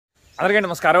అందరికీ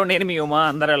నమస్కారం. నేను మీ ఉమా.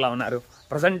 అందరూ ఎలా ఉన్నారు?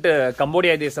 ప్రజెంట్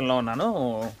కంబోడియా దేశంలో ఉన్నాను.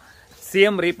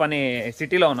 సిఎం రీప్ అనే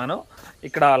సిటీలో ఉన్నాను.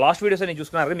 ఇక్కడ లాస్ట్ వీడియోస్ అని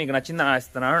చూసుకున్నారు, మీకు నచ్చిందని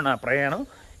ఆశిస్తున్నాను. నా ప్రయాణం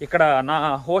ఇక్కడ నా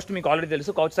హోస్ట్ మీకు ఆల్రెడీ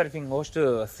తెలుసు, కౌచ్ సర్ఫింగ్ హోస్ట్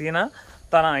సీనా.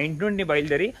 తన ఇంటి నుండి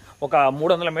బయలుదేరి ఒక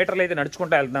 300 మీటర్లు అయితే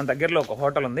నడుచుకుంటూ వెళ్తున్నాను. దగ్గరలో ఒక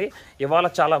హోటల్ ఉంది. ఇవాళ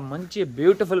చాలా మంచి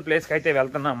బ్యూటిఫుల్ ప్లేస్కి అయితే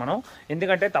వెళ్తున్నాం మనం.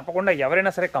 ఎందుకంటే తప్పకుండా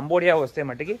ఎవరైనా సరే కంబోడియా వస్తే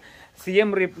మట్టికి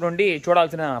సిఎం రీప్ నుండి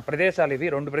చూడాల్సిన ప్రదేశాలు ఇవి.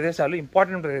 2 ప్రదేశాలు,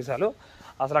 ఇంపార్టెంట్ ప్రదేశాలు.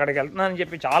 అసలు అక్కడికి వెళ్తున్నానని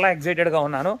చెప్పి చాలా ఎక్సైటెడ్గా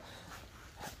ఉన్నాను.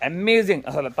 అమేజింగ్.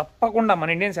 అసలు తప్పకుండా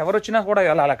మన ఇండియన్స్ ఎవరు వచ్చినా కూడా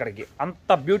వెళ్ళాలి అక్కడికి. అంత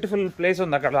బ్యూటిఫుల్ ప్లేస్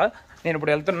ఉంది అక్కడ. నేను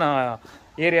ఇప్పుడు వెళ్తున్న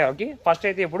ఏరియాకి ఫస్ట్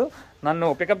అయితే ఇప్పుడు నన్ను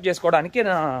పికప్ చేసుకోవడానికి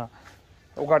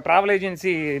ఒక ట్రావెల్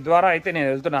ఏజెన్సీ ద్వారా అయితే నేను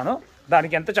వెళ్తున్నాను.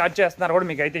 దానికి ఎంత ఛార్జ్ చేస్తున్నారో కూడా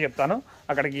మీకు అయితే చెప్తాను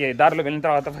అక్కడికి దారిలో వెళ్ళిన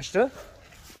తర్వాత. ఫస్ట్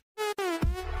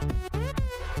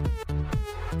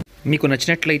మీకు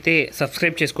నచ్చినట్లయితే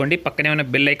సబ్స్క్రైబ్ చేసుకోండి, పక్కనే ఉన్న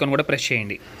బెల్ ఐకాన్ కూడా ప్రెస్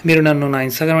చేయండి. మీరు నన్ను నా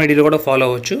ఇన్స్టాగ్రామ్ ఐడీలో కూడా ఫాలో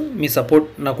అవ్వచ్చు. మీ సపోర్ట్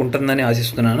నాకు ఉంటుందని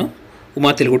ఆశిస్తున్నాను.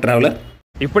 ఉమా తెలుగు ట్రావెలర్.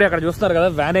 ఇప్పుడే అక్కడ చూస్తున్నారు కదా,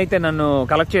 వ్యాన్ అయితే నన్ను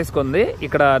కలెక్ట్ చేసుకుంది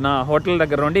ఇక్కడ నా హోటల్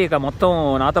దగ్గర నుండి. ఇక మొత్తం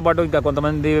నాతో పాటు ఇంకా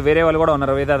కొంతమంది వేరే వాళ్ళు కూడా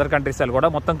ఉన్నారు, వేరే అదర్ కంట్రీస్ వాళ్ళు కూడా.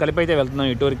 మొత్తం కలిపి అయితే వెళ్తున్నాం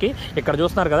ఈ టూర్కి. ఇక్కడ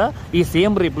చూస్తున్నారు కదా, ఈ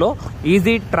CM రీప్లో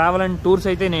easy travel and tours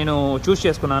అయితే నేను చూస్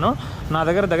చేసుకున్నాను. నా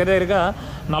దగ్గరగా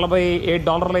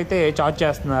 $48 అయితే ఛార్జ్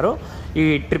చేస్తున్నారు ఈ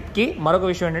ట్రిప్కి. మరొక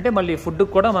విషయం ఏంటంటే మళ్ళీ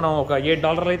ఫుడ్కి కూడా మనం ఒక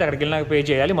 $8 అయితే అక్కడికి వెళ్ళినాక పే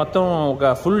చేయాలి. మొత్తం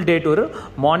ఒక ఫుల్ డే టూర్.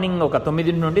 మార్నింగ్ ఒక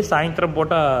 9 నుండి సాయంత్రం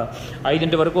పూట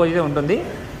 5 వరకు అయితే ఉంటుంది.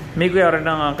 మీకు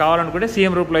ఎవరైనా కావాలనుకుంటే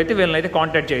సిఎం రూప్లో అయితే వీళ్ళని అయితే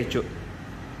కాంటాక్ట్ చేయొచ్చు.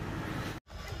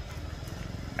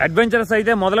 అడ్వెంచర్స్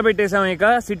అయితే మొదలు పెట్టేసాము. ఇక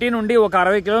సిటీ నుండి ఒక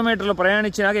 60 కిలోమీటర్లు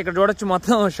ప్రయాణించినాక ఇక్కడ చూడొచ్చు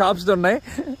మొత్తం షాప్స్ ఉన్నాయి.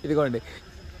 ఇదిగోండి,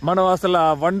 మనం అసలు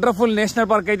వండర్ఫుల్ నేషనల్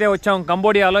పార్క్ అయితే వచ్చాము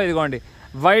కంబోడియాలో. ఇదిగోండి,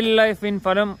 wild life in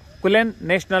ఫరం కులెన్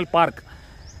national park.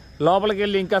 లోపలికి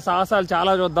వెళ్ళి ఇంకా సాహసాలు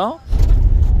చాలా చూద్దాం.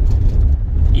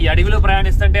 ఈ అడవిలో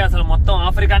ప్రయాణిస్తుంటే అసలు మొత్తం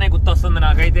ఆఫ్రికానే గుర్తొస్తుంది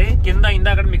నాకైతే. కింద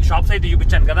ఇందాక మీకు షాప్స్ అయితే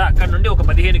చూపించాను కదా, అక్కడ నుండి ఒక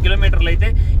 15 కిలోమీటర్లు అయితే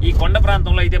ఈ కొండ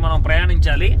ప్రాంతంలో అయితే మనం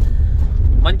ప్రయాణించాలి.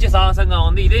 మంచి సాహసంగా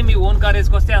ఉంది. ఇదే మీ ఓన్ కార్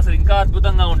వేసుకొస్తే అసలు ఇంకా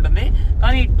అద్భుతంగా ఉంటుంది.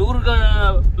 కానీ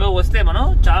టూర్లో వస్తే మనం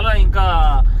చాలా ఇంకా,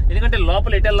 ఎందుకంటే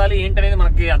లోపల ఎటు వెళ్ళాలి ఏంటనేది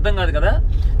మనకి అర్థం కాదు కదా.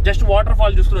 జస్ట్ వాటర్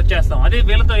ఫాల్ చూసుకుని వచ్చేస్తాం. అదే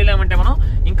వీళ్ళతో వెళ్ళామంటే మనం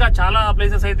ఇంకా చాలా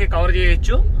ప్లేసెస్ అయితే కవర్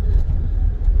చేయొచ్చు.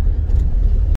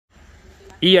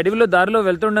 ఈ అడవిలో దారిలో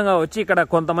వెళ్తుండగా వచ్చి ఇక్కడ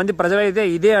కొంతమంది ప్రజలు అయితే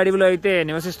ఇదే అడవిలో అయితే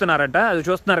నివసిస్తున్నారట. అది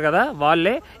చూస్తున్నారు కదా,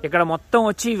 వాళ్ళే. ఇక్కడ మొత్తం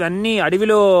వచ్చి ఇవన్నీ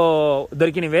అడవిలో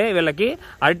దొరికినవే వీళ్ళకి.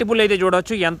 అరటిపులు అయితే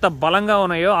చూడవచ్చు ఎంత బలంగా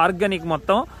ఉన్నాయో, ఆర్గానిక్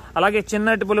మొత్తం. అలాగే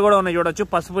చిన్న అరటిపులు కూడా ఉన్నాయి చూడొచ్చు,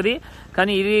 పసుపుది.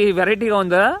 కానీ ఇది వెరైటీగా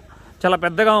ఉందా, చాలా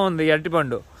పెద్దగా ఉంది ఈ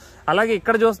అరటిపండు. అలాగే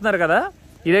ఇక్కడ చూస్తున్నారు కదా,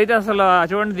 ఇదైతే అసలు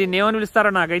చూడండి, దీన్ని ఏమని పిలుస్తారో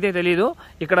నాకైతే తెలియదు.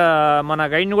 ఇక్కడ మన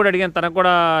గైడ్ని కూడా అడిగాను, తనకు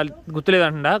కూడా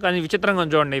గుర్తులేదంట. కానీ విచిత్రంగా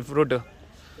చూడండి ఈ ఫ్రూట్.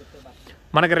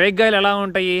 మనకి రేగ్గాయలు ఎలా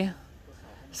ఉంటాయి,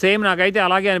 సేమ్ నాకైతే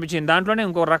అలాగే అనిపించింది. దాంట్లోనే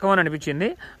ఇంకో రకం అని అనిపించింది.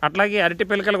 అట్లాగే అరటి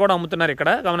పిలకలు కూడా అమ్ముతున్నారు ఇక్కడ,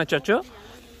 గమనించవచ్చు.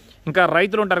 ఇంకా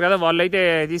రైతులు ఉంటారు కదా, వాళ్ళు అయితే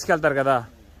తీసుకెళ్తారు కదా,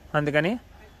 అందుకని.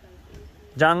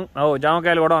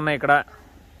 జామకాయలు కూడా ఉన్నాయి ఇక్కడ.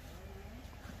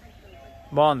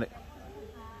 బాగుంది,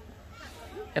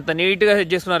 ఎంత నీట్గా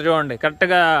సెట్ చేసుకున్నారు చూడండి.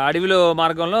 కరెక్ట్గా అడవిలో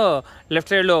మార్గంలో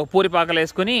లెఫ్ట్ సైడ్లో పూరిపాకలు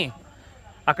వేసుకుని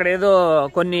అక్కడ ఏదో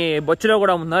కొన్ని బొచ్చులో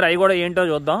కూడా అమ్ముతున్నారు. అవి కూడా ఏంటో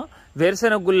చూద్దాం.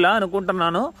 వేరుశెనగ గుళ్ళ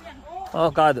అనుకుంటున్నాను.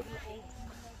 కాదు,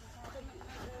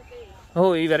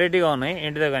 ఈ వెరైటీగా ఉన్నాయి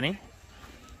ఏంటిదో. కానీ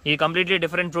ఈ కంప్లీట్లీ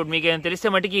డిఫరెంట్ ఫ్రూట్. మీకు ఏమైనా తెలిస్తే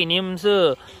మటుకి ఈ నేమ్స్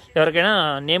ఎవరికైనా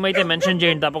నేమ్ అయితే మెన్షన్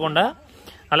చేయండి తప్పకుండా.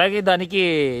 అలాగే దానికి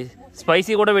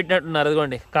స్పైసీ కూడా పెట్టినట్టున్నారు.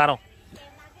 అదిగోండి, కారం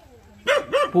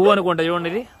పువ్వు అనుకుంటా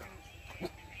చూడండి. ఇది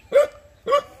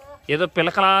ఏదో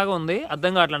పిలకలాగా ఉంది,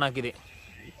 అర్థం కావట్లే నాకు ఇది.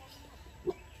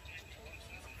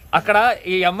 అక్కడ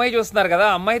ఈ అమ్మాయి చూస్తున్నారు కదా,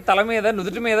 అమ్మాయి తల మీద,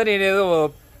 నుదుటి మీద నేనేదో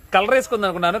కలర్ వేసుకుంది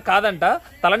అనుకున్నాను. కాదంట,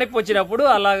 తలనొప్పి వచ్చినప్పుడు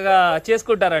అలాగా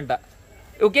చేసుకుంటారంట.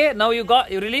 Okay, now you got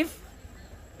you relief.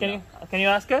 Can you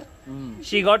ask her?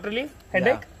 She got relief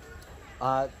headache.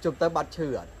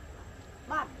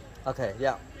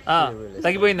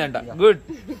 తగ్గిపోయిందంట. Good.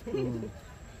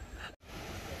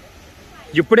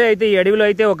 ఇప్పుడే అయితే ఈ అడవిలో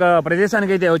అయితే ఒక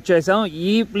ప్రదేశానికి అయితే వచ్చేసాం.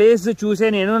 ఈ ప్లేస్ చూసే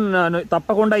నేను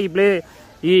తప్పకుండా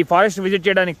ఈ ఫారెస్ట్ విజిట్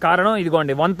చేయడానికి కారణం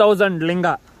ఇదిగోండి, 1000 లింగ.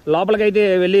 లోపలికైతే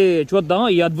వెళ్ళి చూద్దాం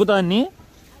ఈ అద్భుతాన్ని.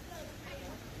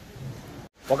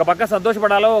 ఒక పక్క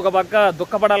సంతోషపడాలో ఒక పక్క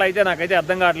దుఃఖపడాలో అయితే నాకైతే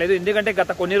అర్థం కావట్లేదు. ఎందుకంటే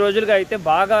గత కొన్ని రోజులుగా అయితే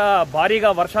బాగా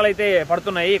భారీగా వర్షాలు అయితే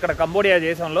పడుతున్నాయి ఇక్కడ కంబోడియా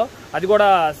దేశంలో. అది కూడా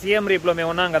సిఎం రీప్లో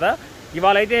మేము ఉన్నాం కదా.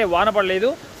 ఇవాళ అయితే వాన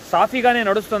పడలేదు, సాఫీగానే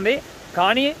నడుస్తుంది.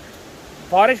 కానీ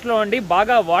ఫారెస్ట్లో ఉండి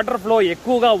బాగా వాటర్ ఫ్లో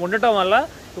ఎక్కువగా ఉండటం వల్ల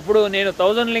ఇప్పుడు నేను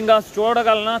 1000 లింగాస్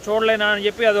చూడగలనా చూడలేనా అని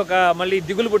చెప్పి అదొక మళ్ళీ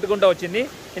దిగులు పుట్టుకుంటూ వచ్చింది.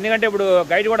 ఎందుకంటే ఇప్పుడు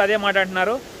గైడ్ కూడా అదే మాట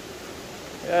అంటున్నారు,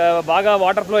 బాగా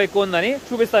వాటర్ ఫ్లో ఎక్కువ ఉందని.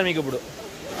 చూపిస్తాను మీకు ఇప్పుడు.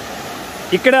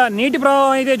 ఇక్కడ నీటి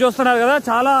ప్రవాహం అయితే చూస్తున్నారు కదా,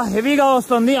 చాలా హెవీగా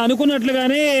వస్తుంది.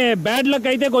 అనుకున్నట్లుగానే బ్యాడ్ లక్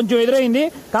అయితే కొంచెం ఎదురైంది.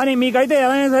 కానీ మీకైతే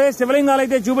ఏదైనా సరే శివలింగాలు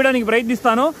అయితే చూపించడానికి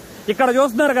ప్రయత్నిస్తాను. ఇక్కడ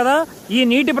చూస్తున్నారు కదా, ఈ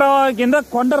నీటి ప్రవాహం కింద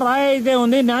కొండ రాయి అయితే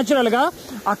ఉంది న్యాచురల్ గా.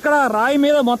 అక్కడ రాయి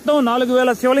మీద మొత్తం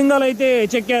 4000 శివలింగాలు అయితే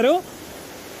చెక్కారు.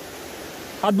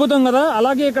 అద్భుతం కదా.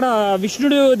 అలాగే ఇక్కడ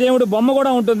విష్ణుడు దేవుడు బొమ్మ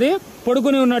కూడా ఉంటుంది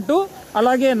పడుకుని ఉన్నట్టు.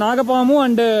 అలాగే నాగపాము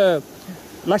అండ్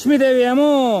లక్ష్మీదేవి ఏమో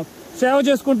సేవ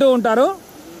చేసుకుంటూ ఉంటారు.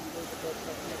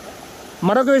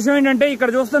 మరొక విషయం ఏంటంటే, ఇక్కడ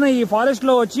చూస్తున్న ఈ ఫారెస్ట్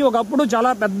లో వచ్చి ఒకప్పుడు చాలా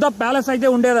పెద్ద ప్యాలెస్ అయితే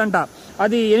ఉండేదంట.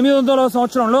 అది 800వ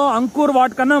సంవత్సరంలో అంకుర్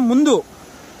వాట్ కన్నా ముందు.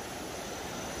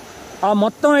 ఆ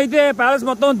మొత్తం అయితే ప్యాలెస్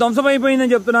మొత్తం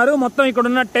ధ్వంసమైపోయిందని చెప్తున్నారు. మొత్తం ఇక్కడ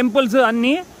ఉన్న టెంపుల్స్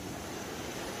అన్ని.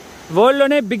 వరల్డ్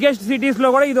లోనే బిగ్గెస్ట్ సిటీస్ లో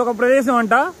కూడా ఇది ఒక ప్రదేశం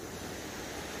అంట.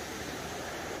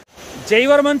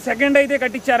 జైవర్మన్ సెకండ్ అయితే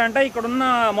కట్టించారంట. ఇక్కడ ఉన్న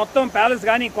మొత్తం ప్యాలెస్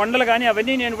కానీ కొండలు కానీ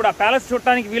అవన్నీ నేను కూడా ప్యాలెస్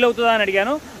చూడటానికి వీలవుతుందా అని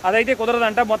అడిగాను. అదైతే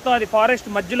కుదరదంట. మొత్తం అది ఫారెస్ట్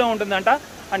మధ్యలో ఉంటుందంట.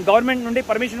 అండ్ గవర్నమెంట్ నుండి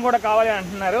పర్మిషన్ కూడా కావాలి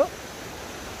అంటున్నారు.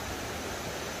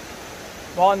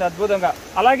 బాగుంది, అద్భుతంగా.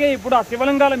 అలాగే ఇప్పుడు ఆ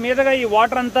శివలింగాల మీదుగా ఈ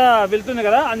వాటర్ అంతా వెళ్తుంది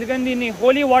కదా, అందుకని దీన్ని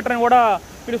హోలీ వాటర్ అని కూడా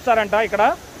పిలుస్తారంట ఇక్కడ.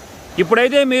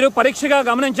 ఇప్పుడైతే మీరు పరీక్షగా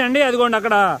గమనించండి. అదిగోండి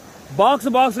అక్కడ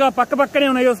బాక్స్ గా పక్క పక్కనే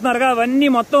ఉన్నాయి చూస్తున్నారుగా, అవన్నీ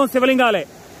మొత్తం శివలింగాలే.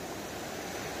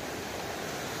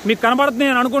 మీకు కనబడుతుంది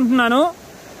నేను అనుకుంటున్నాను.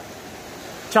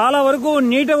 చాలా వరకు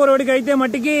నీటి ఒరవడికి అయితే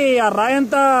మట్టికి ఆ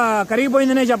రాయంతా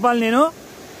కరిగిపోయిందనే చెప్పాలి నేను.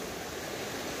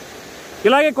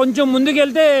 ఇలాగే కొంచెం ముందుకు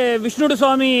వెళ్తే విష్ణుడు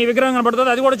స్వామి విగ్రహం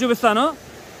కనబడుతుంది, అది కూడా చూపిస్తాను.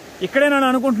 ఇక్కడే నేను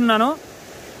అనుకుంటున్నాను.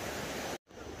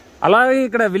 అలాగే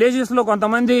ఇక్కడ విలేజెస్ లో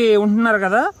కొంతమంది ఉంటున్నారు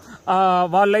కదా,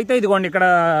 వాళ్ళైతే ఇదిగోండి ఇక్కడ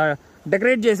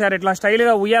డెకరేట్ చేశారు. ఇట్లా స్టైల్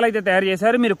గా ఉయ్యాలైతే తయారు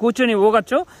చేశారు. మీరు కూర్చొని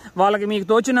ఊగచ్చు. వాళ్ళకి మీకు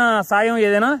తోచిన సాయం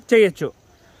ఏదైనా చేయొచ్చు.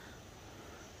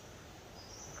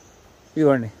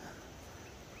 ఇదిగోండి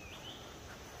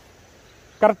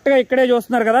కరెక్ట్గా ఇక్కడే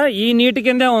చూస్తున్నారు కదా, ఈ నీటి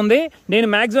కిందే ఉంది. నేను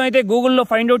మ్యాక్సిమం అయితే గూగుల్లో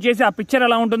ఫైండ్ అవుట్ చేసి ఆ పిక్చర్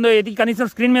ఎలా ఉంటుందో ఇది కనీసం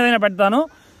స్క్రీన్ మీద పెడతాను.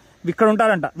 ఇక్కడ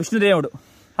ఉంటారంట విష్ణుదేవుడు,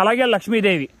 అలాగే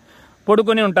లక్ష్మీదేవి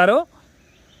పడుకొని ఉంటారు.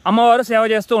 అమ్మవారు సేవ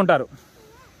చేస్తూ ఉంటారు.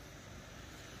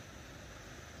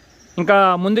 ఇంకా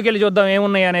ముందుకెళ్ళి చూద్దాం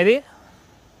ఏమున్నాయి అనేది.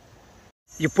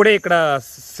 ఇప్పుడే ఇక్కడ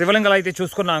శివలింగాలు అయితే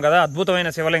చూసుకున్నాం కదా, అద్భుతమైన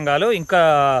శివలింగాలు. ఇంకా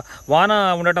వాన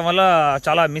ఉండటం వల్ల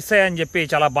చాలా మిస్ అయ్యాయని చెప్పి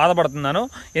చాలా బాధపడుతున్నాను.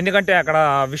 ఎందుకంటే అక్కడ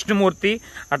విష్ణుమూర్తి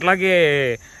అట్లాగే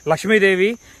లక్ష్మీదేవి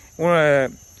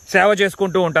సేవ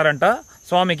చేసుకుంటూ ఉంటారంట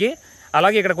స్వామికి.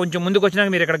 అలాగే ఇక్కడ కొంచెం ముందుకు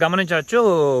వచ్చినాక మీరు ఇక్కడ గమనించవచ్చు,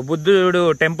 బుద్ధుడు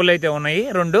టెంపుల్ అయితే ఉన్నాయి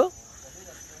 2.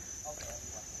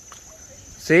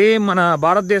 సేమ్ మన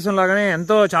భారతదేశం లాగానే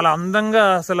ఎంతో చాలా అందంగా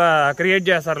అసలు క్రియేట్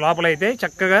చేస్తారు. లోపలైతే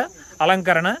చక్కగా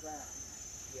అలంకరణ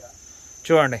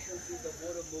చూడండి.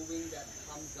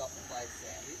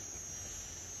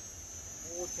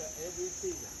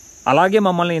 అలాగే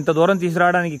మమ్మల్ని ఇంత దూరం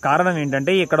తీసుకురావడానికి కారణం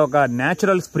ఏంటంటే, ఇక్కడ ఒక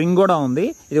న్యాచురల్ స్ప్రింగ్ కూడా ఉంది.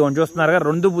 ఇది కొంచెం చూస్తున్నారుగా,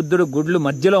 2 బుద్ధుడు గుడ్లు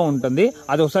మధ్యలో ఉంటుంది.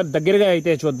 అది ఒకసారి దగ్గరగా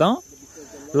అయితే చూద్దాం.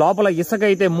 లోపల ఇసుక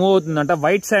అయితే మూవ్ అవుతుందంట,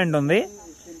 వైట్ శాండ్ ఉంది.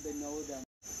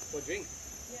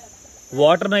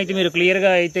 వాటర్ అయితే మీరు క్లియర్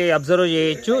గా అయితే అబ్జర్వ్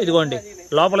చేయొచ్చు. ఇదిగోండి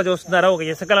లోపల చూస్తున్నారా, ఒక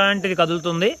ఇసుక లాంటిది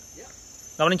కదులుతుంది,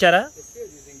 గమనించారా?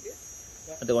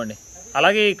 అదిగోండి.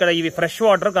 అలాగే ఇక్కడ ఇవి ఫ్రెష్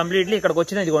వాటర్ కంప్లీట్లీ ఇక్కడికి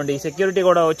వచ్చినాయి. ఇదిగోండి ఈ సెక్యూరిటీ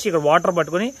కూడా వచ్చి ఇక్కడ వాటర్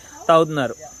పట్టుకుని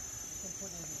తాగుతున్నారు.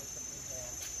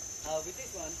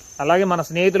 అలాగే మన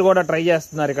స్నేహితులు కూడా ట్రై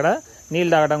చేస్తున్నారు ఇక్కడ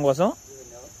నీళ్ళు తాగడం కోసం.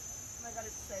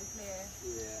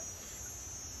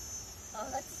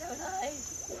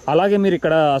 అలాగే మీరు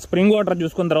ఇక్కడ స్ప్రింగ్ వాటర్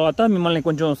చూసుకున్న తర్వాత మిమ్మల్ని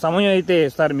కొంచెం సమయం అయితే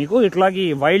ఇస్తారు మీకు. ఇట్లాగే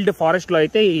వైల్డ్ ఫారెస్ట్ లో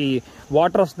అయితే ఈ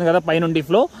వాటర్ వస్తుంది కదా పైనుండి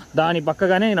ఫ్లో, దాని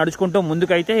పక్కగానే నడుచుకుంటూ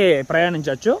ముందుకైతే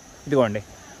ప్రయాణించవచ్చు. ఇదిగోండి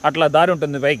అట్లా దారి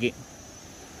ఉంటుంది పైకి.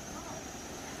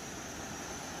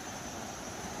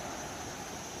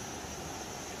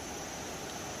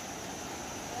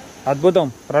 అద్భుతం,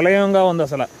 ప్రళయంగా ఉంది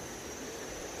అసలు.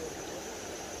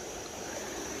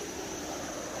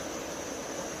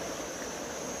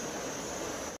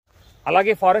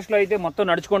 అలాగే ఫారెస్ట్ లో అయితే మొత్తం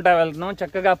నడుచుకుంటా వెళ్తున్నాం.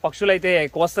 చక్కగా పక్షులు అయితే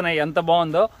కోస్తున్నాయి, ఎంత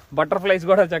బాగుందో. బటర్ఫ్లైస్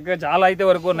కూడా చక్కగా చాలా అయితే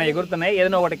వరకు ఉన్నాయి, ఎగురుతున్నాయి.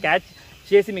 ఏదైనా ఒకటి క్యాచ్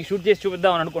చేసి మీకు షూట్ చేసి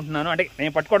చూపిద్దామని అనుకుంటున్నాను, అంటే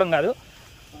నేను పట్టుకోవడం కాదు.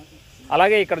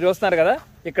 అలాగే ఇక్కడ చూస్తున్నారు కదా,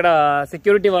 ఇక్కడ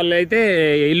సెక్యూరిటీ వాళ్ళు అయితే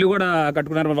ఇల్లు కూడా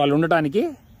కట్టుకున్నారు వాళ్ళు ఉండటానికి.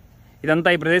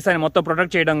 ఇదంతా ఈ ప్రదేశాన్ని మొత్తం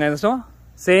ప్రొటెక్ట్ చేయడం కోసం.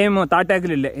 సేమ్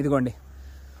తాటాకులు ఇల్లే, ఇదిగోండి.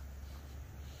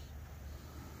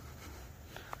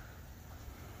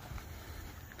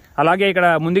 అలాగే ఇక్కడ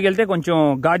ముందుకెళ్తే కొంచెం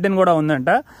గార్డెన్ కూడా ఉందంట.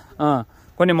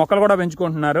 కొన్ని మొక్కలు కూడా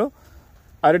పెంచుకుంటున్నారు,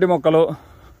 అరటి మొక్కలు,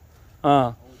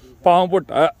 పాము పుట్ట.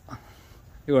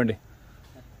 ఇవ్వండి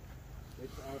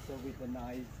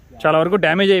చాలా వరకు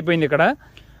డ్యామేజ్ అయిపోయింది ఇక్కడ.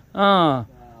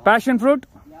 Passion fruit,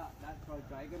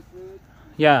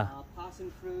 yeah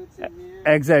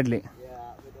exactly.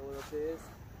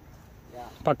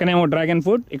 పక్కనేమో డ్రాగన్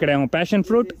ఫ్రూట్, ఇక్కడేమో passion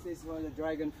fruit.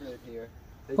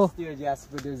 It's still just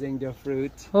producing the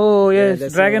fruit. Oh yes,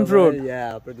 dragon fruit.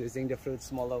 Yeah, producing the fruit,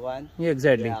 smaller one. Yeah,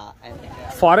 exactly.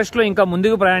 Forest లో ఇంకా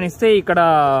ముందుకు ప్రయాణిస్తే ఇక్కడ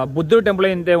బుద్ధుడు టెంపుల్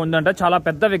అయితే ఉందంట, చాలా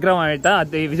పెద్ద విగ్రహం అయితే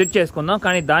అది విజిట్ చేసుకుందాం.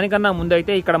 కానీ దానికన్నా ముందు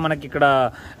అయితే ఇక్కడ మనకి ఇక్కడ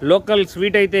లోకల్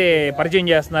స్వీట్ అయితే పరిచయం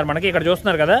చేస్తున్నారు మనకి. ఇక్కడ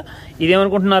చూస్తున్నారు కదా,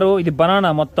 ఇదేమనుకుంటున్నారు, ఇది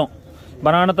బనానా, మొత్తం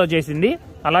బనానాతో చేసింది.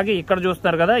 అలాగే ఇక్కడ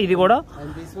చూస్తున్నారు కదా, ఇది కూడా.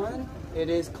 And this one,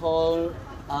 it is called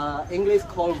English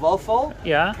called waffle.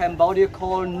 Yeah. Cambodia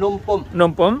called numpum.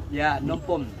 Numpum. Yeah,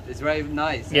 numpum. It's very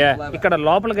nice. Yeah. ఇక్కడ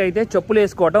లోపలికి అయితే చెప్పులు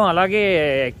వేసుకోవటం, అలాగే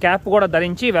క్యాప్ కూడా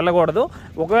ధరించి వెళ్ళకూడదు.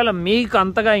 ఒకవేళ మీకు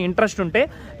అంతగా ఇంట్రెస్ట్ ఉంటే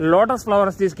లోటస్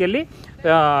ఫ్లవర్స్ తీసుకెళ్లి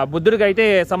బుద్ధుడికి అయితే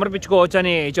సమర్పించుకోవచ్చు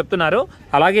అని చెప్తున్నారు.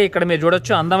 అలాగే ఇక్కడ మీరు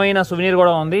చూడొచ్చు, అందమైన సువెనీర్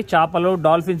కూడా ఉంది. చేపలు,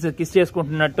 డాల్ఫిన్స్ కిస్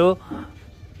చేసుకుంటున్నట్టు.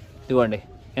 ఇదిగోండి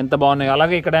ఎంత బాగున్నాయి.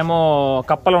 అలాగే ఇక్కడేమో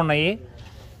కప్పలు ఉన్నాయి.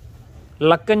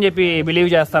 లక్ అని చెప్పి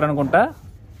బిలీవ్ చేస్తారనుకుంటా.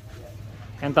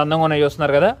 ఎంత అందంగా ఉన్నాయి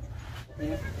చూస్తున్నారు కదా.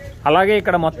 అలాగే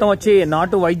ఇక్కడ మొత్తం వచ్చి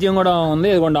నాటు వైద్యం కూడా ఉంది.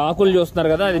 ఇదిగోండి ఆకులు చూస్తున్నారు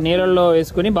కదా, అది నీళ్ళల్లో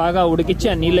వేసుకుని బాగా ఉడికిచ్చి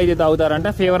ఆ నీళ్ళు అయితే తాగుతారంట.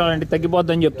 ఫీవర్ అలాంటివి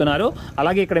తగ్గిపోద్దని చెప్తున్నారు.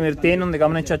 అలాగే ఇక్కడ మీరు తేనె ఉంది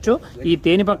గమనించవచ్చు. ఈ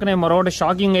తేనె పక్కనే మరొకటి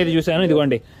షాకింగ్ అయితే చూసాను.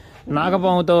 ఇదిగోండి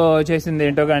నాగపాముతో చేసింది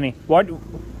ఏంటో కానీ.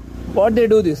 What they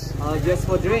do this? Just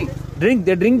for drink.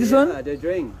 They drink this one? Yeah, they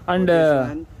drink. And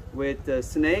with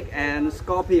snake and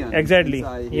scorpion. Exactly.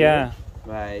 Yeah.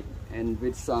 Right. And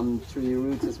with some tree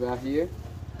roots as well here.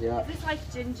 Yeah.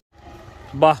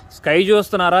 బా sky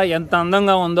చూస్తున్నారా ఎంత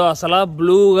అందంగా ఉందో అసలు,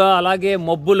 బ్లూగా, అలాగే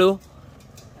మబ్బులు.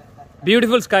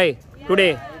 Beautiful sky today.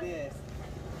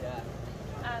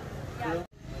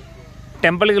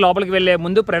 టెంపుల్కి లోపలికి వెళ్ళే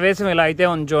ముందు ప్రవేశం ఇలా అయితే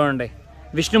ఉంది చూడండి.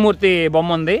 విష్ణుమూర్తి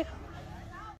బొమ్మ ఉంది.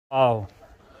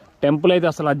 టెంపుల్ అయితే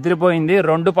అసలు అదిరిపోయింది.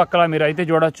 రెండు పక్కల మీరు అయితే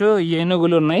చూడొచ్చు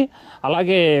ఏనుగులు ఉన్నాయి.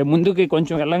 అలాగే ముందుకి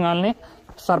కొంచెం వెళ్ళగానే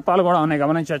సర్పాలు కూడా ఉన్నాయి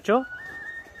గమనించవచ్చు.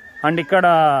 అండ్ ఇక్కడ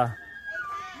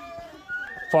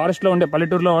ఫారెస్ట్లో ఉండే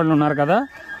పల్లెటూరులో వాళ్ళు ఉన్నారు కదా,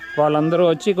 వాళ్ళందరూ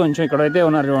వచ్చి కొంచెం ఇక్కడైతే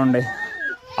ఉన్నారు చూడండి.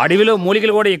 అడవిలో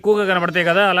మూలికలు కూడా ఎక్కువగా కనబడతాయి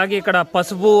కదా. అలాగే ఇక్కడ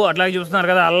పసుపు అట్లాగే చూస్తున్నారు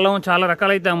కదా, అల్లం, చాలా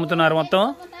రకాలైతే అమ్ముతున్నారు. మొత్తం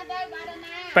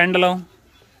పెండలం.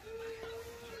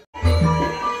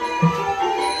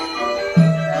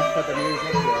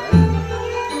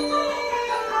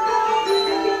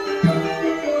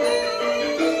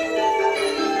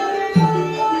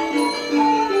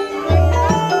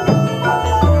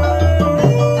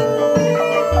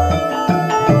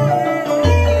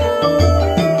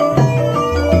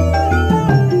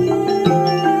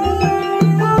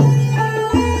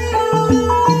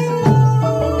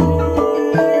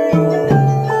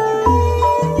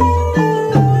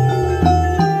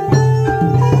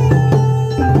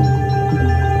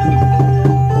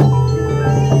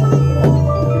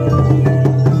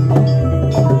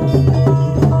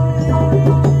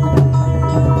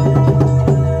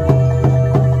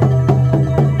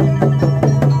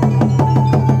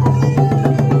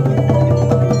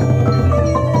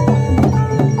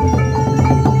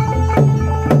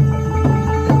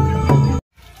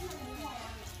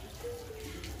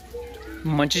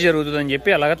 మంచి జరుగుతుందని చెప్పి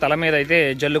అలాగ తల మీద అయితే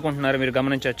జల్లుకుంటున్నారు, మీరు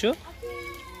గమనించవచ్చు.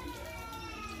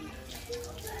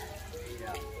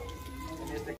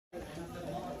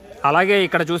 అలాగే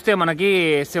ఇక్కడ చూస్తే మనకి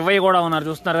శివయ్య కూడా ఉన్నారు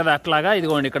చూస్తున్నారు కదా, అట్లాగా.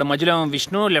 ఇదిగోండి ఇక్కడ మధ్యలో ఏమో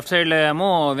విష్ణు, లెఫ్ట్ సైడ్లో ఏమో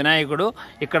వినాయకుడు.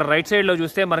 ఇక్కడ రైట్ సైడ్లో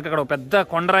చూస్తే మనకి అక్కడ పెద్ద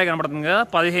కొండరాయి కనబడుతుంది కదా,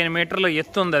 15 మీటర్ల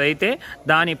ఎత్తు ఉంది. అదైతే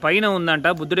దానిపైన ఉందంట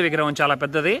బుద్ధుడి విగ్రహం, చాలా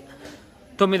పెద్దది,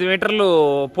 9 మీటర్లు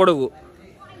పొడుగు.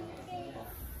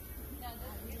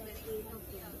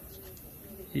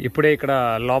 ఇప్పుడే ఇక్కడ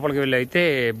లోపలికి వెళ్ళి అయితే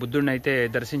బుద్ధుడిని అయితే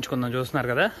దర్శించుకుందాం. చూస్తున్నారు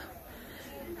కదా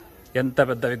ఎంత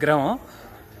పెద్ద విగ్రహం.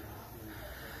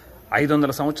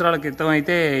 500 సంవత్సరాల క్రితం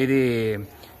అయితే ఇది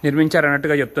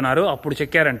నిర్మించారన్నట్టుగా చెప్తున్నారు. అప్పుడు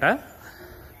చెక్కారంట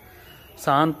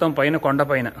శాంతం పైన, కొండ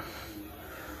పైన.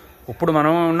 ఇప్పుడు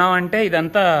మనం ఉన్నామంటే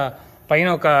ఇదంతా పైన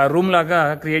ఒక రూమ్ లాగా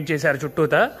క్రియేట్ చేశారు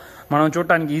చుట్టూతా, మనం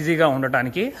చూడటానికి ఈజీగా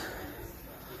ఉండటానికి.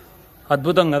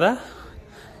 అద్భుతం కదా,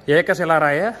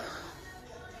 ఏకశిలారాయ.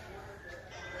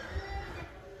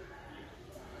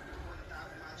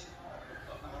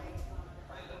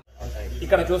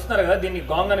 ఇక్కడ చూస్తున్నారు కదా, దీన్ని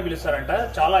గాంగ్ అని పిలుస్తారంట,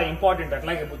 చాలా ఇంపార్టెంట్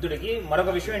అట్లాగే బుద్ధుడికి.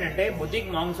 మరొక విషయం ఏంటంటే బుద్ధికి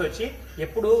మాంగ్స్ వచ్చి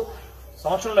ఎప్పుడు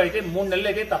సంవత్సరంలో అయితే 3 నెలలు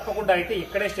అయితే తప్పకుండా అయితే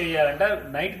ఇక్కడే స్టే చేయాలంట.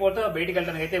 నైట్ పూట బయటికి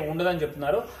వెళ్ళడానికి అయితే ఉండదని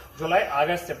చెప్తున్నారు. జూలై,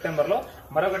 ఆగస్ట్, సెప్టెంబర్లో.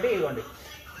 మరొకటి ఇవ్వండి,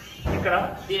 ఇక్కడ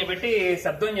దీన్ని పెట్టి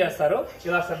శబ్దం చేస్తారు.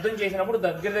 ఇలా శబ్దం చేసినప్పుడు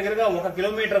దగ్గరగా 1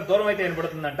 కిలోమీటర్ దూరం అయితే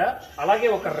వినపడుతుందంట. అలాగే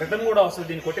ఒక రిథం కూడా వస్తుంది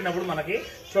దీన్ని కొట్టినప్పుడు మనకి.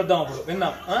 చూద్దాం, అప్పుడు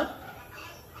విందాం.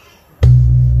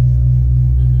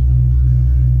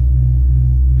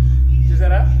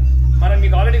 చూసారా, మనం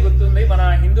మీకు ఆల్రెడీ గుర్తుంది మన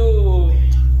హిందూ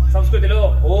సంస్కృతిలో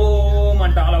ఓం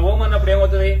అంట. అలా ఓం అన్నప్పుడు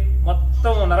ఏమవుతుంది, మొత్తం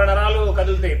మొత్తం నరనరాలు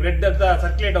కదులుతాయి, బ్లడ్ అంతా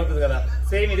సర్క్యులేట్ అవుతుంది కదా,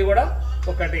 సేమ్ ఇది కూడా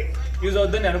ఒకటి యూజ్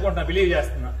అవుతుందని అనుకుంటున్నా, బిలీవ్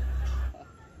చేస్తున్నా.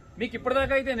 మీకు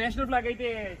ఇప్పటిదాకా అయితే నేషనల్ ఫ్లాగ్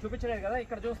అయితే చూపించలేదు కదా,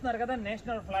 ఇక్కడ చూస్తున్నారు కదా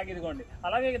నేషనల్ ఫ్లాగ్ ఇదిగోండి.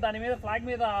 అలాగే దాని మీద ఫ్లాగ్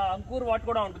మీద అంకూర్ వాట్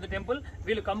కూడా ఉంటుంది టెంపుల్.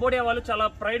 వీళ్ళు కంబోడియా వాళ్ళు చాలా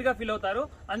ప్రైడ్ గా ఫీల్ అవుతారు,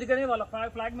 అందుకని వాళ్ళ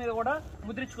ఫ్లాగ్ మీద కూడా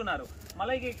ముద్రించుకున్నారు.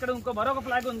 మళ్ళీ ఇక్కడ మరొక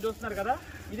ఫ్లాగ్ ఉంది చూస్తున్నారు కదా,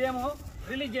 ఇదేమో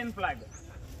రిలీజియన్ ఫ్లాగ్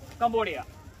కంబోడియా.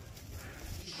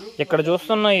 ఇక్కడ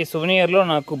చూస్తున్న ఈ సువెనియర్ లో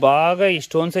నాకు బాగా ఈ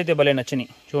స్టోన్స్ అయితే భలే నచ్చినాయి.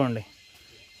 చూడండి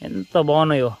ఎంత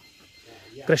బాగున్నాయో,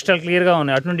 క్రిస్టల్ క్లియర్ గా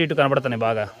ఉన్నాయి, అటు నుండి ఇటు కనబడుతున్నాయి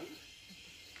బాగా.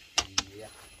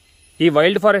 ఈ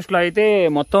వైల్డ్ ఫారెస్ట్ లో అయితే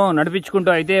మొత్తం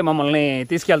నడిపించుకుంటూ అయితే మమ్మల్ని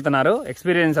తీసుకెళ్తున్నారు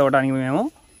ఎక్స్పీరియన్స్ అవ్వడానికి. మేము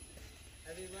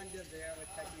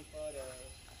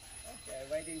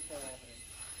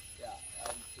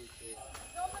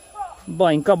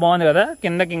ఇంకా బాగుంది కదా,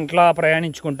 కిందకి ఇంట్లో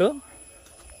ప్రయాణించుకుంటూ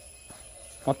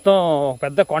మొత్తం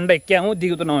పెద్ద కొండ ఎక్కాము,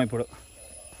 దిగుతున్నాము.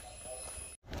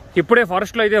 ఇప్పుడే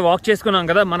ఫారెస్ట్ లో అయితే వాక్ చేసుకున్నాం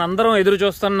కదా, మనందరం ఎదురు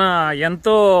చూస్తున్న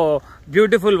ఎంతో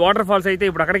బ్యూటిఫుల్ వాటర్ ఫాల్స్ అయితే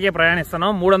ఇప్పుడు అక్కడికే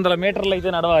ప్రయాణిస్తున్నాం. 300 మీటర్లు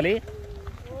అయితే నడవాలి.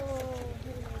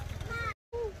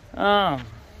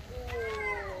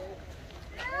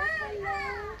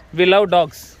 We love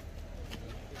dogs.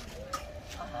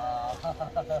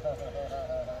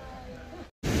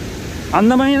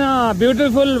 అందమైన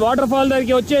బ్యూటిఫుల్ వాటర్ ఫాల్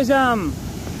దగ్గరికి వచ్చేసాం.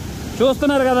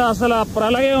 చూస్తున్నారు కదా అసలు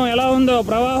ప్రళయం ఎలా ఉందో,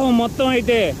 ప్రవాహం మొత్తం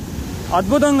అయితే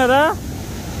అద్భుతం కదా.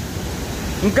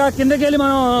 ఇంకా కిందకి వెళ్ళి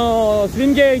మనం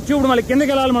స్విమ్ చేయొచ్చు. ఇప్పుడు మళ్ళీ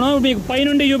కిందకి వెళ్ళాలి మనం, మీకు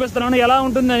పైనుండి చూపిస్తున్నాను ఎలా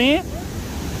ఉంటుందని.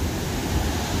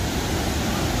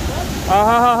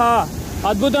 ఆహాహా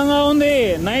అద్భుతంగా ఉంది.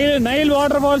 నైల్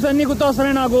వాటర్ ఫాల్స్ అన్ని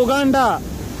గుర్తొస్తున్నాయి నాకు, ఉగాండా.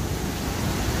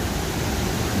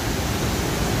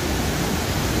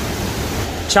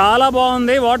 చాలా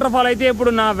బాగుంది వాటర్ ఫాల్ అయితే.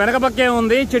 ఇప్పుడు నా వెనక పక్కే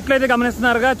ఉంది, చెట్లు అయితే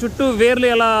గమనిస్తున్నారుగా, చుట్టూ వేర్లు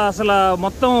ఎలా అసలు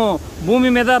మొత్తం భూమి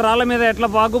మీద రాళ్ళ మీద ఎట్లా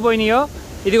పాకుపోయినాయో.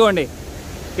 ఇదిగోండి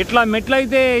ఇట్లా మెట్లు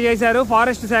అయితే చేశారు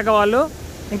ఫారెస్ట్ శాఖ వాళ్ళు.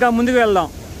 ఇంకా ముందుకు వెళ్దాం.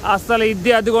 అసలు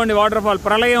ఇది అదిగోండి వాటర్ ఫాల్,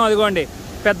 ప్రళయం. అదిగోండి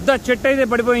పెద్ద చెట్టు అయితే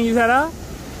పడిపోయింది చూసారా,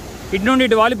 ఇటు నుండి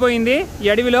ఇటు వాలిపోయింది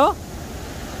ఈ అడవిలో.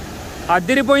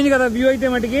 అదిరిపోయింది కదా వ్యూ అయితే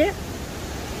మట్టికి.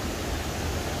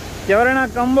 ఎవరైనా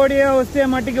కంబోడియా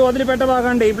వస్తే మట్టికి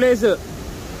వదిలిపెట్టబాకండి ఈ ప్లేస్.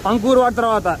 అంకూర్ వాటర్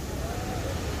తర్వాత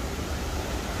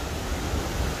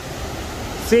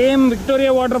సేమ్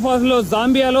విక్టోరియా వాటర్ ఫాల్స్ లో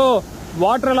జాంబియాలో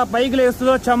వాటర్ అలా పైకి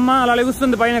లేస్తుందో చెమ్మ అలా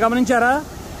లెగుస్తుంది పైన, గమనించారా?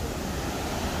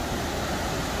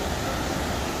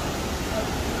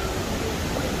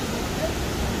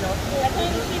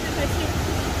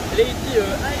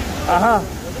 ఆహా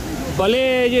భలే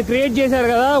క్రియేట్ చేశారు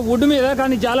కదా వుడ్ మీద,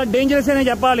 కానీ చాలా డేంజరస్ అనే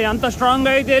చెప్పాలి, అంత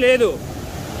స్ట్రాంగ్ అయితే లేదు.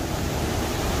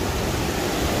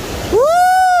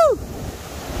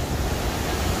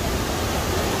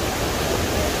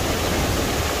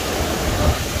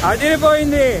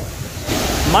 అదిరిపోయింది.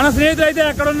 మన స్నేహితులు అయితే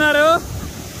ఎక్కడున్నారు?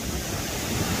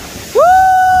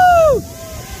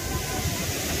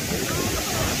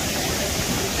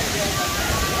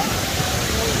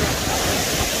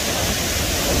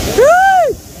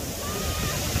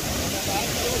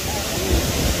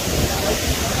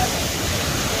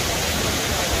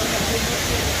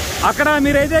 అక్కడ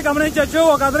మీరైతే గమనించవచ్చు,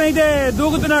 ఒక అతనైతే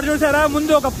దూకుతున్నాడు చూసారా,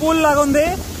 ముందు ఒక పూల్ లాగా ఉంది,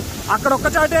 అక్కడ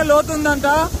ఒక్క చాటే లోతుందంట,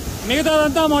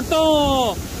 మిగతాదంతా మొత్తం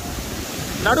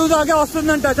నడువు దాకా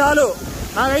వస్తుందంట. చాలు,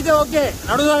 నాకైతే ఓకే,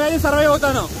 నడువు దాకా అయితే సర్వైవ్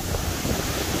అవుతాను.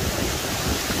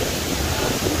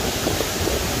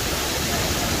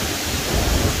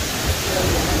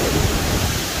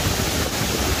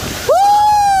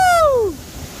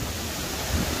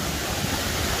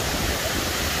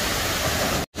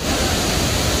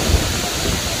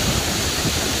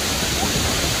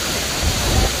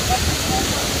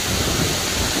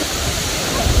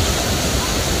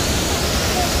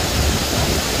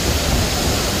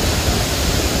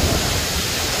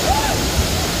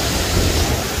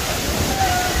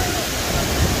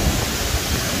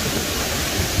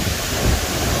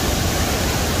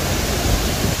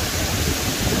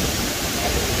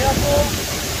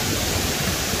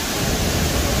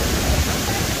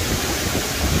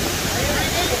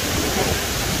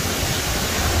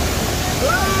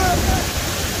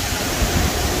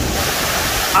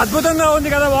 అద్భుతంగా ఉంది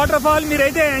కదా వాటర్ ఫాల్,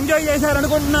 మీరైతే ఎంజాయ్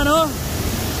చేశారనుకుంటున్నాను.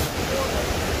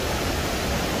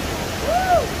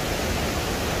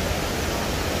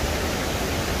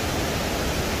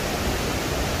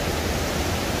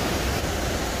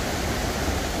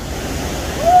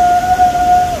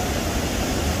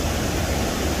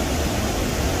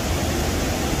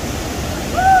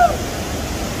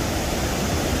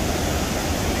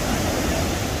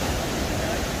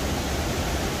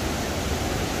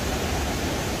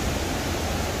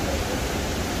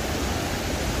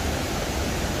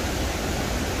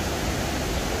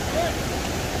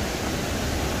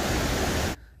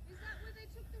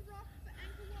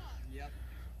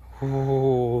 ఓ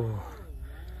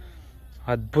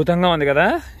అద్భుతంగా ఉంది కదా,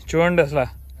 చూడండి అసలు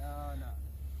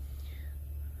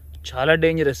చాలా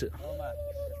dangerous.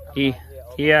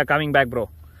 Coming back bro,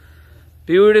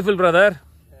 beautiful brother,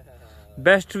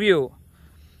 best view.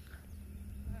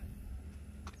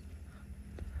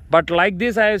 But like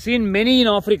this I have seen many in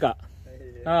Africa.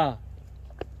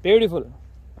 Beautiful.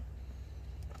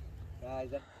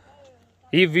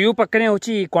 ఈ వ్యూ పక్కనే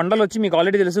వచ్చి ఈ కొండలు వచ్చి మీకు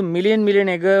ఆల్రెడీ తెలుసు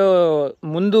మిలియన్ ఎగో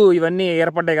ముందు ఇవన్నీ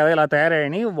ఏర్పడ్డాయి కదా, ఇలా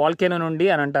తయారయ్యాయని వాల్కేనో నుండి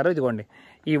అని అంటారు. ఇదిగోండి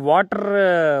ఈ వాటర్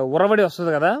ఉరవడి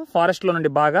వస్తుంది కదా ఫారెస్ట్ లో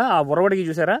నుండి, బాగా ఆ ఉరవడికి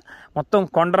చూసారా మొత్తం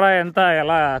కొండరా ఎంత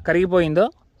ఎలా కరిగిపోయిందో.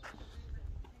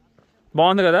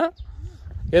 బాగుంది కదా,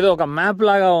 ఏదో ఒక మ్యాప్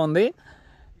లాగా ఉంది.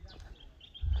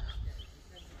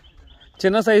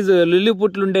 చిన్న సైజు లిల్లీ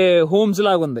పుట్లుండే హోమ్స్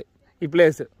లాగా ఉంది ఈ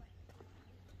place.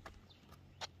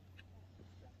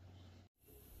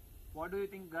 What do you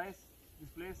think, guys?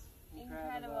 This place?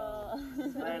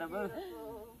 Incredible.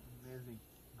 Amazing.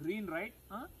 Green, right?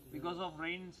 Because of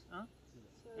rains,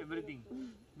 everything.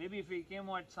 Maybe if we came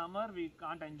at summer, we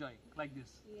can't enjoy like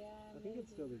this. I think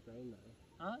it's still the rain though.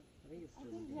 I think it's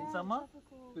still in summer.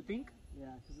 You think?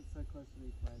 Yeah, because it's so close to the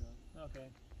equator. Okay.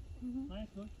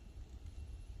 Nice, good.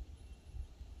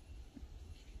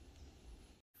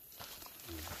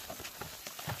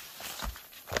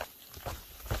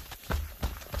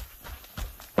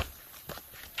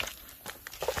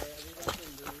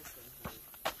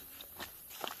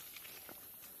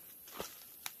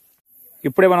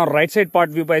 ఇప్పుడే మనం right side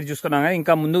part view అయితే చూసుకున్నాం కదా,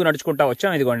 ఇంకా ముందుకు నడుచుకుంటా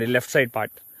వచ్చాం. ఇదిగోండి లెఫ్ట్ సైడ్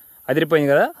పార్ట్ అదిరిపోయింది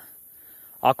కదా,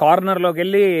 ఆ కార్నర్లోకి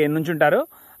వెళ్ళి నుంచుంటారు,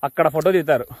 అక్కడ ఫోటో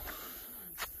దిగుతారు.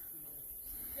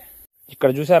 ఇక్కడ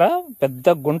చూసారా పెద్ద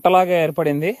గుంటలాగా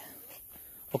ఏర్పడింది,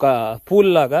 ఒక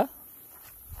పూల్ లాగా.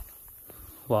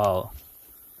 వావ్,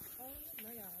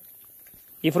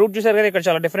 ఈ ఫ్రూట్ చూసారు కదా, ఇక్కడ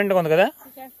చాలా డిఫరెంట్గా ఉంది కదా.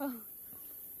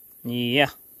 యా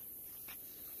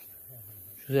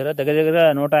చూసారా, దగ్గర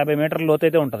 150 మీటర్ల లోతు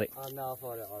అయితే ఉంటుంది.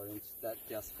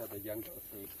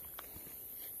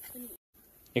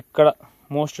 ఇక్కడ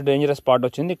మోస్ట్ డేంజరస్ స్పాట్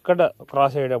వచ్చింది. ఇక్కడ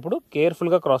క్రాస్ అయ్యేటప్పుడు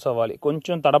కేర్ఫుల్గా క్రాస్ అవ్వాలి,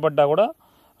 కొంచెం తడబడ్డా కూడా.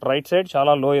 రైట్ సైడ్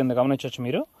చాలా లో ఉంది, గమనించవచ్చు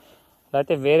మీరు.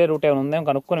 లేకపోతే వేరే రూట్ ఏమైనా ఉందేమో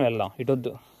కనుక్కొని వెళ్దాం,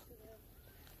 ఇటొద్దు.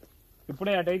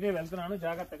 ఇప్పుడే అటైతే వెళ్తున్నాను,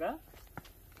 జాగ్రత్తగా.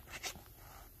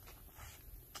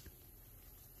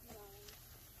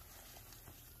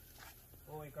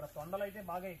 ఇక్కడ కొండలు అయితే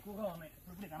బాగా ఎక్కువగా ఉన్నాయి,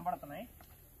 ఇప్పుడు కనబడుతున్నాయి.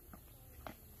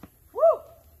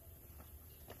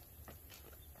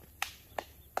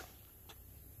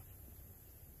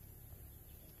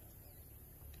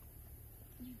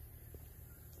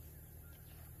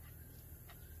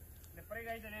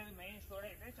 డిఫరెంట్గా అయితే లేదు, మెయిన్ స్టోరీ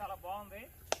అయితే చాలా బాగుంది.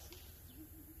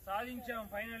 సాధించాం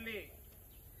ఫైనల్లీ.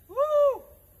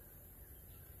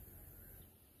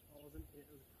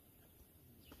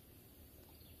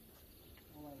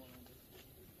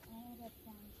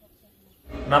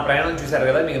 నా ప్రయాణం చూశారు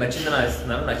కదా, మీకు నచ్చిందని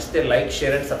ఆశిస్తున్నాను. నచ్చితే లైక్,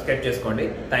 షేర్ అండ్ సబ్స్క్రైబ్ చేసుకోండి.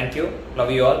 Thank you,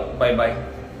 love you all, bye bye.